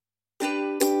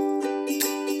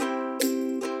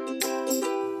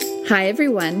Hi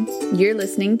everyone, you're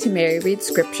listening to Mary Reads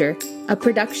Scripture, a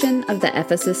production of the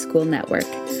Ephesus School Network.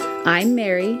 I'm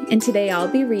Mary, and today I'll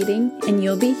be reading and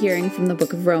you'll be hearing from the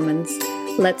book of Romans.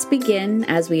 Let's begin,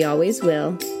 as we always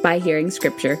will, by hearing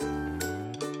Scripture.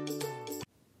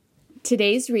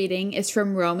 Today's reading is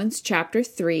from Romans chapter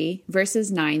 3, verses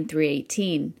 9 through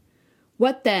 18.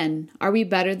 What then? Are we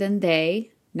better than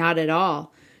they? Not at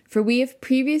all. For we have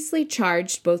previously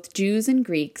charged both Jews and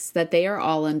Greeks that they are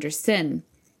all under sin.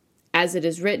 As it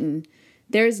is written,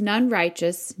 there is none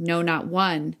righteous, no, not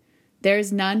one. There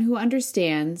is none who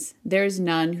understands, there is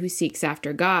none who seeks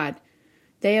after God.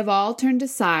 They have all turned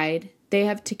aside, they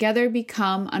have together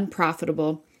become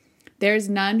unprofitable. There is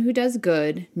none who does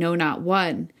good, no, not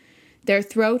one. Their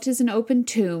throat is an open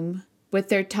tomb, with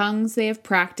their tongues they have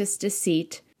practiced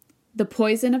deceit. The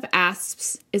poison of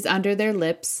asps is under their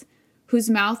lips, whose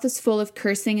mouth is full of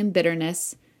cursing and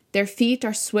bitterness. Their feet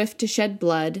are swift to shed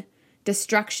blood.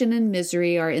 Destruction and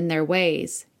misery are in their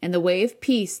ways, and the way of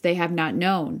peace they have not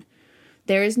known.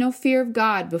 There is no fear of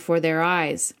God before their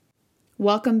eyes.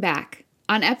 Welcome back.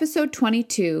 On episode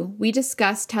 22, we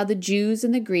discussed how the Jews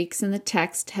and the Greeks in the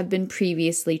text have been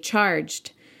previously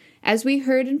charged. As we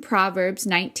heard in Proverbs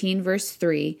 19 verse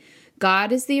 3,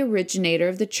 God is the originator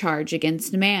of the charge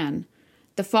against man.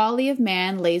 The folly of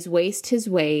man lays waste his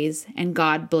ways, and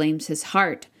God blames his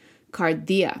heart.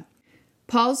 Cardia.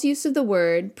 Paul's use of the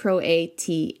word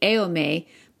proeteome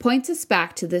points us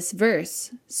back to this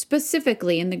verse,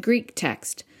 specifically in the Greek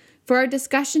text. For our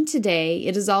discussion today,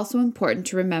 it is also important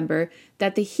to remember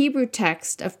that the Hebrew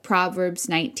text of Proverbs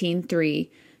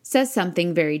 19:3 says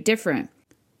something very different.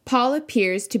 Paul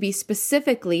appears to be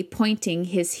specifically pointing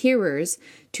his hearers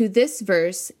to this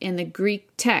verse in the Greek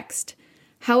text.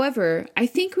 However, I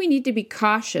think we need to be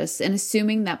cautious in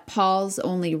assuming that Paul's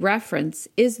only reference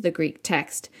is the Greek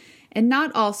text, and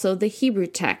not also the Hebrew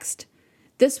text.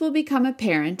 This will become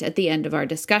apparent at the end of our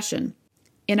discussion.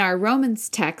 In our Romans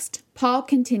text, Paul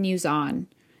continues on,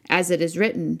 as it is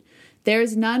written, there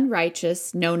is none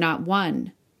righteous, no, not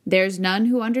one. There is none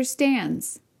who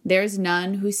understands. There is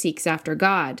none who seeks after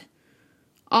God.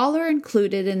 All are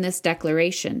included in this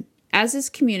declaration, as is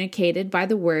communicated by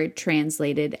the word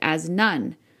translated as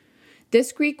none.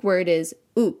 This Greek word is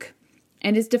uk,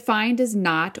 and is defined as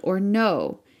not or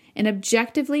no, and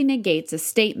objectively negates a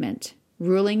statement,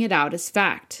 ruling it out as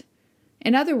fact.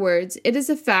 In other words, it is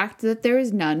a fact that there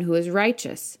is none who is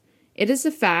righteous. It is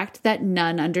a fact that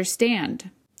none understand.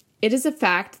 It is a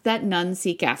fact that none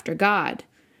seek after God.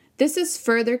 This is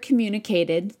further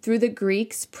communicated through the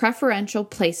Greek's preferential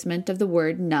placement of the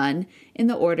word none in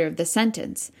the order of the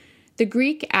sentence. The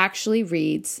Greek actually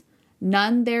reads,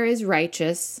 none there is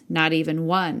righteous, not even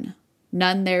one.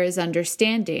 None there is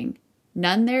understanding.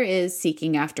 None there is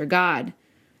seeking after God.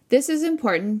 This is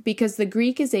important because the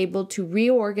Greek is able to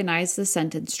reorganize the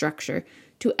sentence structure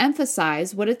to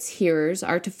emphasize what its hearers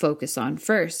are to focus on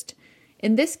first.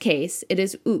 In this case, it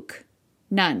is uk,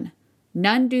 none.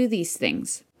 None do these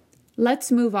things. Let's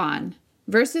move on.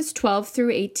 Verses 12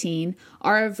 through 18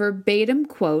 are a verbatim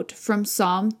quote from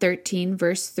Psalm 13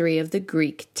 verse 3 of the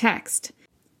Greek text.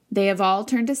 They have all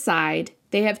turned aside,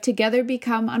 they have together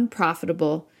become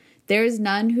unprofitable. There is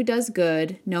none who does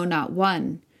good, no, not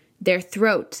one. Their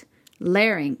throat,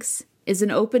 larynx, is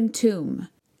an open tomb.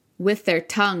 With their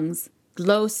tongues,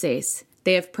 glosses,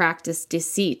 they have practiced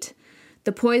deceit.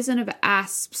 The poison of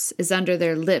asps is under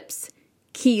their lips,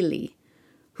 chili,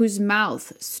 whose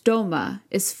mouth, stoma,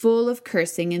 is full of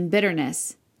cursing and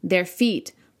bitterness. Their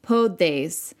feet,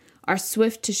 podes, are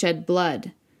swift to shed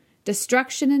blood.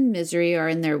 Destruction and misery are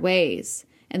in their ways,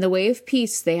 and the way of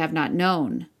peace they have not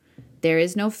known. There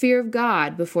is no fear of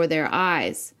God before their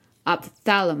eyes,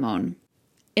 ophthalmon.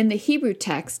 In the Hebrew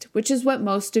text, which is what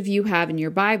most of you have in your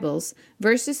Bibles,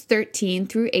 verses 13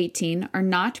 through 18 are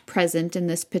not present in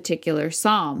this particular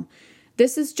psalm.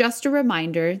 This is just a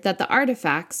reminder that the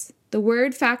artifacts, the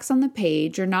word facts on the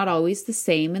page, are not always the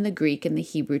same in the Greek and the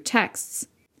Hebrew texts.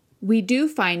 We do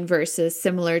find verses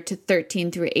similar to 13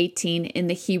 through 18 in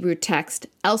the Hebrew text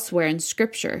elsewhere in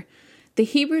Scripture. The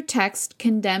Hebrew text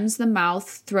condemns the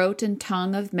mouth, throat, and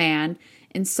tongue of man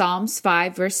in Psalms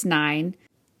 5 verse 9,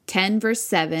 10 verse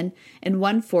 7, and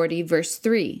 140 verse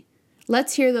 3.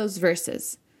 Let's hear those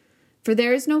verses. For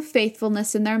there is no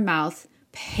faithfulness in their mouth,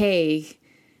 peg.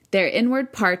 Their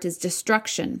inward part is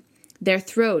destruction. Their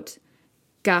throat,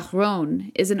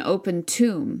 gahron, is an open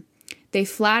tomb. They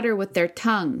flatter with their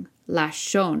tongue,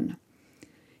 lashon.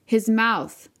 His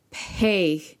mouth,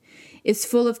 peg, is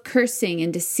full of cursing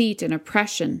and deceit and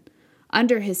oppression.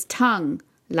 Under his tongue,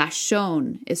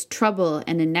 lashon, is trouble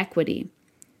and iniquity.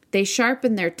 They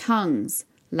sharpen their tongues,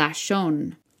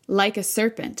 lashon, like a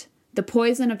serpent. The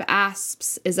poison of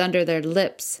asps is under their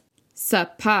lips,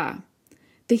 sapa.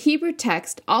 The Hebrew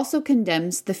text also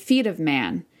condemns the feet of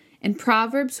man. In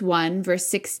Proverbs 1, verse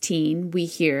 16, we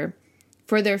hear,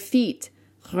 "For their feet,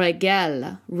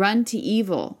 regel, run to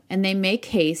evil, and they make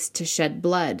haste to shed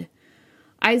blood."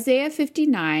 Isaiah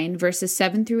 59, verses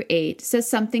 7 through 8, says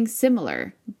something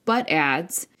similar, but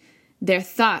adds, "Their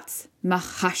thoughts,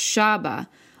 mahashaba,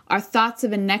 are thoughts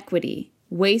of iniquity.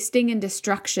 Wasting and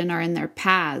destruction are in their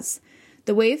paths.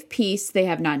 The way of peace they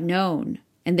have not known,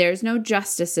 and there is no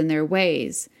justice in their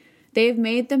ways. They have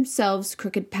made themselves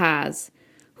crooked paths.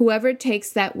 Whoever takes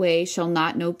that way shall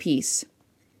not know peace."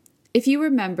 If you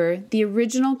remember, the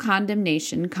original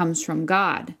condemnation comes from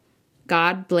God.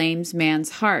 God blames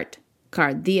man's heart,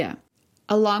 kardia.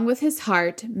 Along with his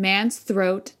heart, man's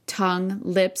throat, tongue,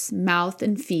 lips, mouth,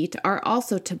 and feet are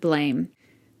also to blame.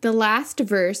 The last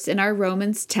verse in our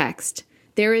Romans text,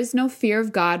 "There is no fear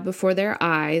of God before their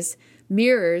eyes,"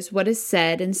 mirrors what is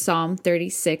said in Psalm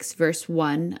 36, verse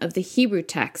 1 of the Hebrew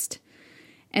text.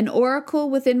 "An oracle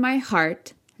within my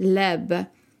heart, leb,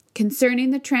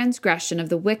 concerning the transgression of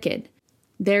the wicked.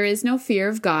 There is no fear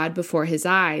of God before his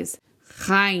eyes,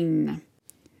 chain."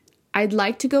 I'd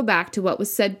like to go back to what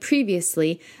was said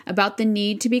previously about the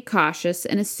need to be cautious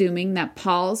in assuming that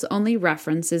Paul's only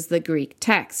reference is the Greek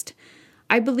text.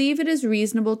 I believe it is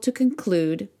reasonable to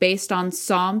conclude, based on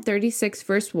Psalm 36,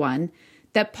 verse 1,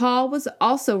 that Paul was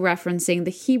also referencing the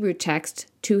Hebrew text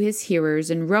to his hearers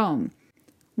in Rome.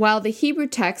 While the Hebrew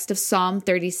text of Psalm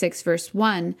 36, verse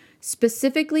 1,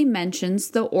 specifically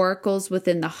mentions the oracles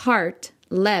within the heart,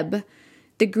 leb,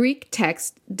 the Greek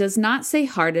text does not say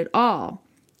heart at all.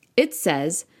 It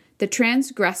says, "The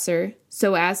transgressor,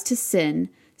 so as to sin,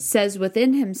 says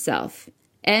within himself,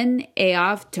 en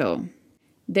eavto."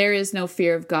 There is no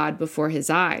fear of God before his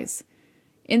eyes.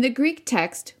 In the Greek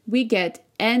text, we get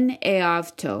en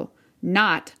eavto,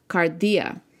 not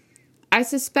kardia. I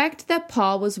suspect that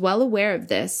Paul was well aware of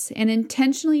this and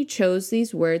intentionally chose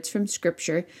these words from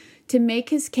Scripture to make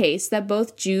his case that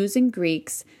both Jews and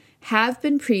Greeks have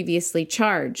been previously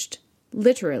charged,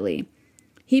 literally.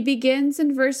 He begins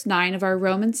in verse 9 of our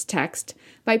Romans text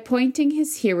by pointing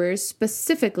his hearers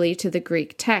specifically to the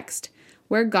Greek text,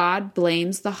 where God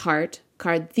blames the heart,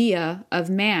 kardia, of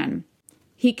man.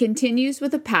 He continues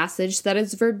with a passage that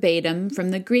is verbatim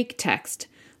from the Greek text,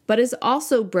 but is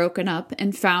also broken up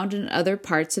and found in other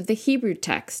parts of the Hebrew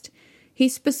text. He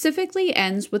specifically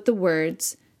ends with the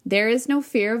words, "There is no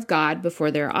fear of God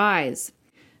before their eyes."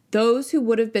 Those who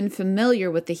would have been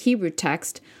familiar with the Hebrew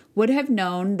text would have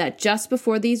known that just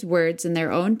before these words in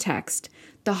their own text,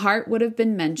 the heart would have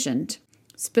been mentioned,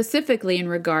 specifically in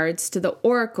regards to the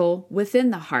oracle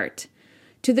within the heart.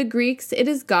 To the Greeks, it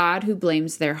is God who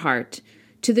blames their heart.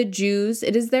 To the Jews,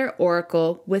 it is their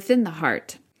oracle within the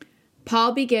heart.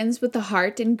 Paul begins with the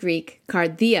heart in Greek,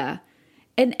 kardia,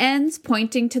 and ends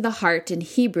pointing to the heart in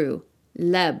Hebrew,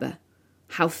 leb.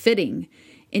 How fitting.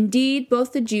 Indeed,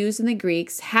 both the Jews and the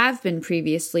Greeks have been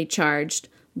previously charged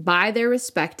by their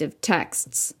respective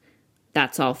texts.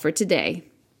 That's all for today.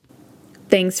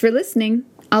 Thanks for listening.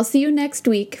 I'll see you next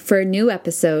week for a new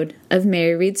episode of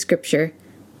Mary Reads Scripture.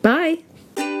 Bye!